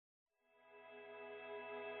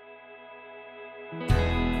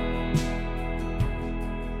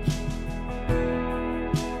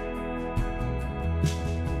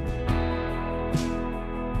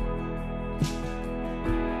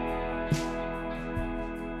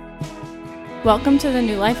Welcome to the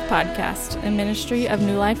New Life Podcast, a ministry of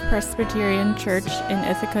New Life Presbyterian Church in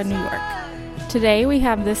Ithaca, New York. Today we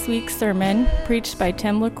have this week's sermon preached by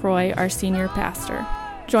Tim LaCroix, our senior pastor.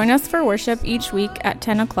 Join us for worship each week at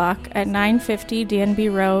 10 o'clock at 950 D&B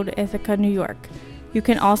Road, Ithaca, New York. You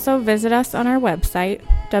can also visit us on our website,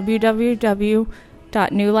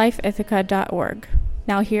 www.newlifeithaca.org.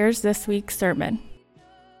 Now here's this week's sermon.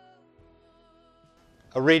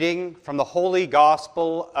 A reading from the Holy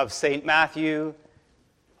Gospel of St. Matthew,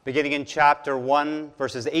 beginning in chapter 1,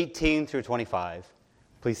 verses 18 through 25.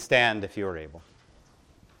 Please stand if you are able.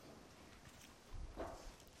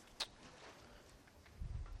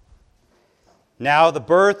 Now the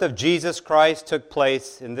birth of Jesus Christ took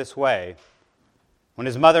place in this way. When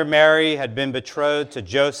his mother Mary had been betrothed to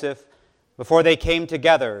Joseph, before they came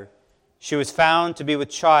together, she was found to be with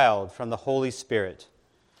child from the Holy Spirit.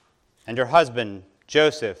 And her husband,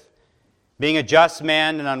 Joseph, being a just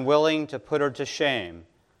man and unwilling to put her to shame,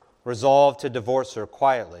 resolved to divorce her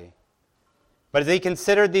quietly. But as he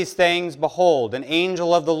considered these things, behold, an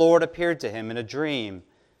angel of the Lord appeared to him in a dream,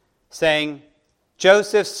 saying,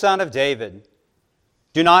 Joseph, son of David,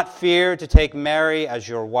 do not fear to take Mary as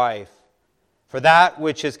your wife, for that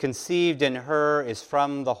which is conceived in her is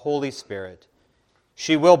from the Holy Spirit.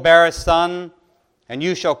 She will bear a son, and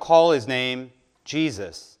you shall call his name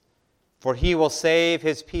Jesus, for he will save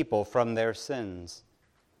his people from their sins.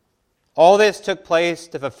 All this took place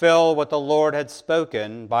to fulfill what the Lord had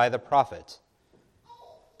spoken by the prophet.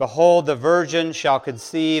 Behold, the virgin shall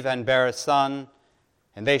conceive and bear a son,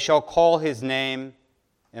 and they shall call his name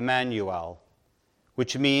Emmanuel,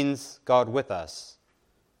 which means God with us.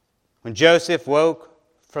 When Joseph woke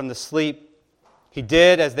from the sleep, he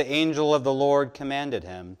did as the angel of the Lord commanded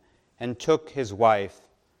him, and took his wife,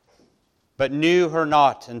 but knew her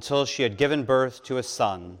not until she had given birth to a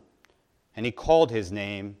son, and he called his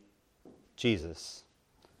name Jesus.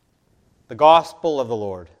 The Gospel of the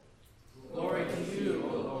Lord. Glory to you,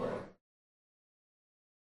 O Lord.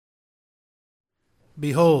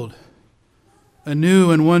 Behold, a new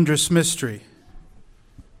and wondrous mystery.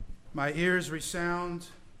 My ears resound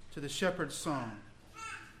to the shepherd's song,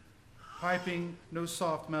 piping no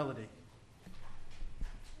soft melody,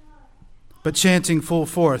 but chanting full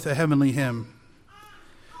forth a heavenly hymn.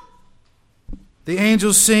 The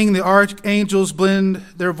angels sing, the archangels blend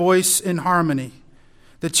their voice in harmony.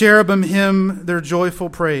 The cherubim hymn their joyful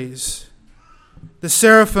praise. The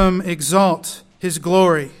seraphim exalt his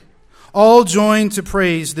glory. All join to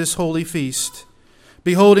praise this holy feast,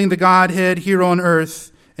 beholding the Godhead here on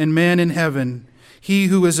earth and man in heaven. He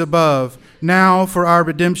who is above, now for our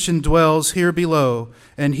redemption dwells here below,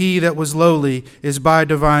 and he that was lowly is by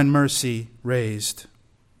divine mercy raised.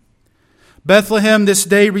 Bethlehem this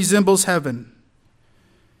day resembles heaven,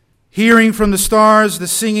 hearing from the stars the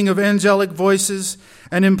singing of angelic voices,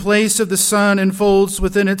 and in place of the sun enfolds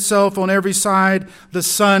within itself on every side the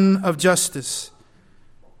sun of justice.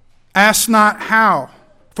 Ask not how,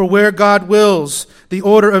 for where God wills, the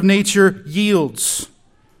order of nature yields.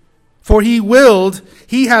 For he willed,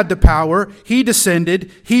 he had the power, he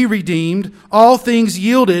descended, he redeemed, all things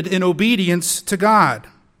yielded in obedience to God.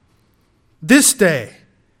 This day,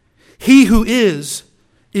 he who is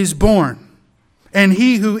born, and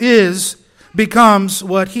he who is becomes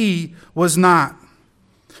what he was not.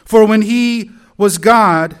 For when he was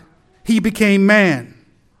God, he became man,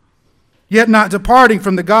 yet not departing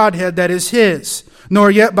from the Godhead that is his, nor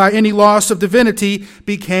yet by any loss of divinity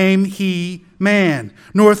became he man,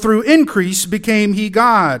 nor through increase became he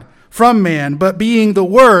God from man, but being the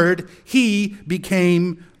Word, he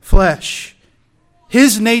became flesh.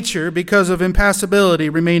 His nature, because of impassibility,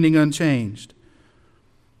 remaining unchanged.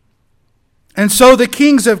 And so the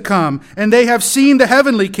kings have come, and they have seen the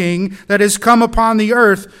heavenly King that has come upon the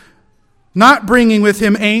earth, not bringing with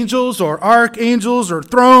him angels or archangels or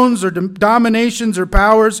thrones or dominations or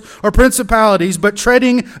powers or principalities, but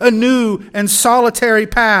treading a new and solitary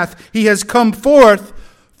path. He has come forth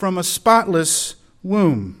from a spotless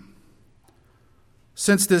womb.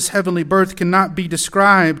 Since this heavenly birth cannot be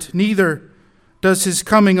described, neither does his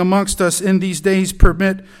coming amongst us in these days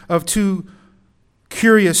permit of too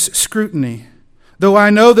curious scrutiny. Though I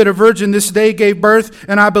know that a virgin this day gave birth,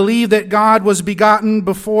 and I believe that God was begotten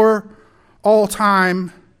before all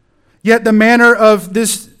time, yet the manner of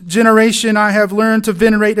this generation I have learned to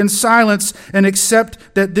venerate in silence and accept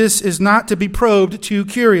that this is not to be probed too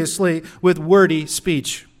curiously with wordy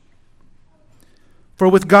speech. For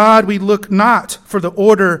with God we look not for the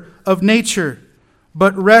order of nature,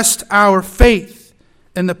 but rest our faith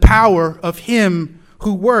in the power of him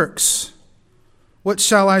who works. What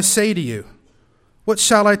shall I say to you? What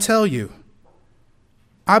shall I tell you?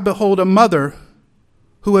 I behold a mother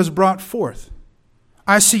who has brought forth.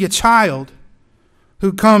 I see a child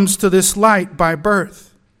who comes to this light by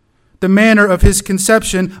birth. The manner of his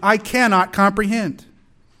conception I cannot comprehend.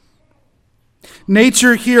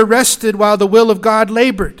 Nature here rested while the will of God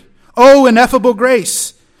labored. O ineffable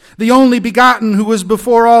grace! The only begotten who was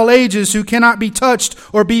before all ages, who cannot be touched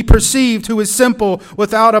or be perceived, who is simple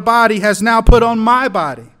without a body, has now put on my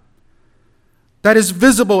body that is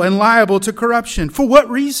visible and liable to corruption. For what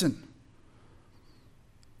reason?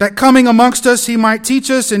 That coming amongst us he might teach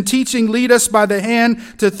us, and teaching lead us by the hand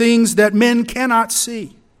to things that men cannot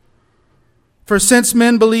see. For since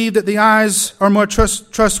men believe that the eyes are more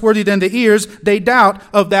trustworthy than the ears, they doubt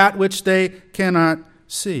of that which they cannot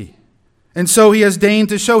see. And so he has deigned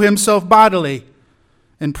to show himself bodily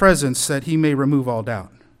in presence, that he may remove all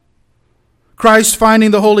doubt. Christ,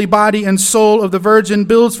 finding the holy body and soul of the Virgin,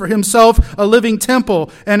 builds for himself a living temple,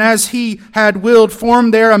 and as he had willed,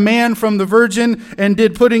 formed there a man from the Virgin, and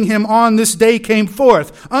did, putting him on this day, came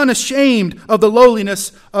forth, unashamed of the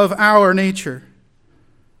lowliness of our nature.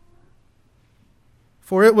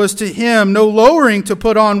 For it was to him no lowering to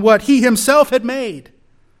put on what he himself had made.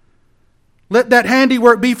 Let that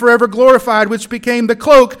handiwork be forever glorified, which became the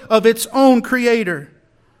cloak of its own creator.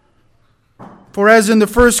 For as in the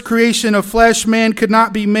first creation of flesh, man could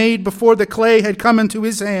not be made before the clay had come into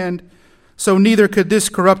his hand, so neither could this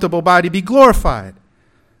corruptible body be glorified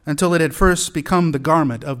until it had first become the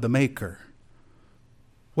garment of the Maker.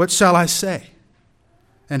 What shall I say?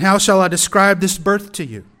 And how shall I describe this birth to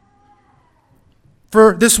you?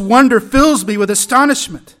 For this wonder fills me with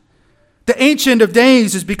astonishment. The Ancient of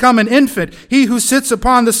Days is become an infant. He who sits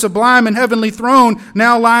upon the sublime and heavenly throne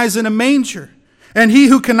now lies in a manger. And he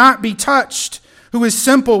who cannot be touched, who is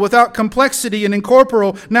simple without complexity and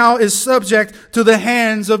incorporeal, now is subject to the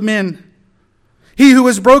hands of men. He who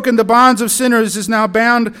has broken the bonds of sinners is now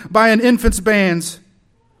bound by an infant's bands.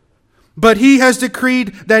 But he has decreed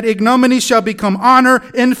that ignominy shall become honor,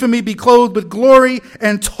 infamy be clothed with glory,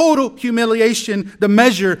 and total humiliation the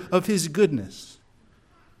measure of his goodness.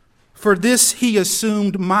 For this he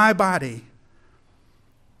assumed my body,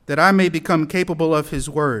 that I may become capable of his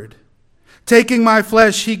word. Taking my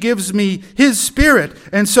flesh, he gives me his spirit,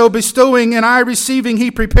 and so bestowing and I receiving, he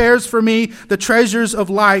prepares for me the treasures of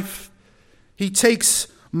life. He takes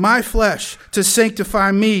my flesh to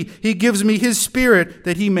sanctify me. He gives me his spirit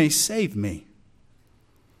that he may save me.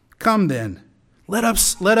 Come then, let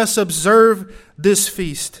us observe this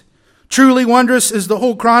feast. Truly wondrous is the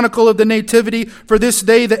whole chronicle of the Nativity, for this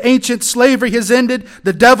day the ancient slavery has ended,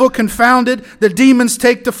 the devil confounded, the demons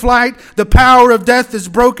take to flight, the power of death is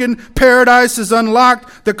broken, paradise is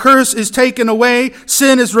unlocked, the curse is taken away,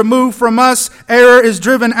 sin is removed from us, error is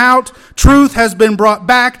driven out, truth has been brought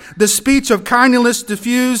back, the speech of kindness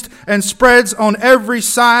diffused and spreads on every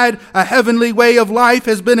side, a heavenly way of life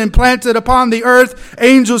has been implanted upon the earth,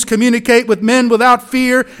 angels communicate with men without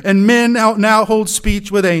fear, and men now hold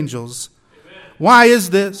speech with angels. Why is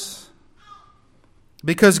this?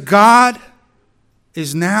 Because God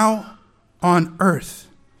is now on earth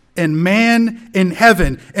and man in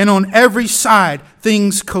heaven, and on every side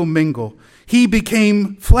things commingle. He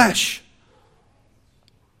became flesh.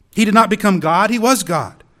 He did not become God, he was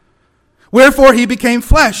God. Wherefore he became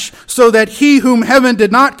flesh, so that he whom heaven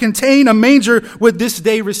did not contain a manger would this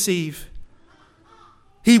day receive.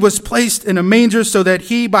 He was placed in a manger so that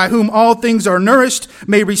he by whom all things are nourished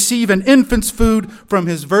may receive an infant's food from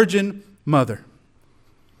his virgin mother.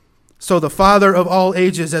 So the Father of all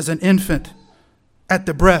ages, as an infant at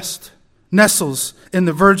the breast, nestles in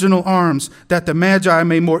the virginal arms, that the Magi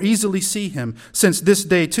may more easily see him, since this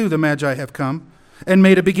day too the Magi have come, and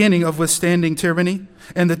made a beginning of withstanding tyranny,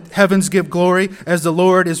 and the heavens give glory as the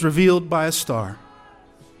Lord is revealed by a star.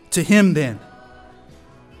 To him then,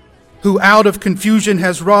 who out of confusion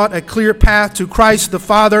has wrought a clear path to Christ the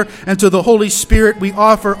Father and to the Holy Spirit, we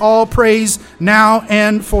offer all praise now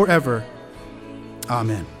and forever.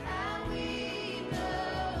 Amen.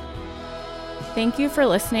 Thank you for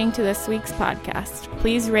listening to this week's podcast.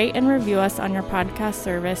 Please rate and review us on your podcast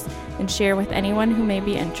service and share with anyone who may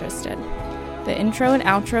be interested. The intro and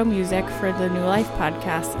outro music for the New Life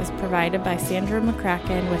podcast is provided by Sandra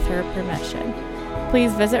McCracken with her permission.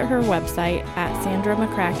 Please visit her website at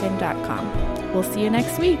sandramccracken.com. We'll see you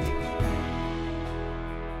next week.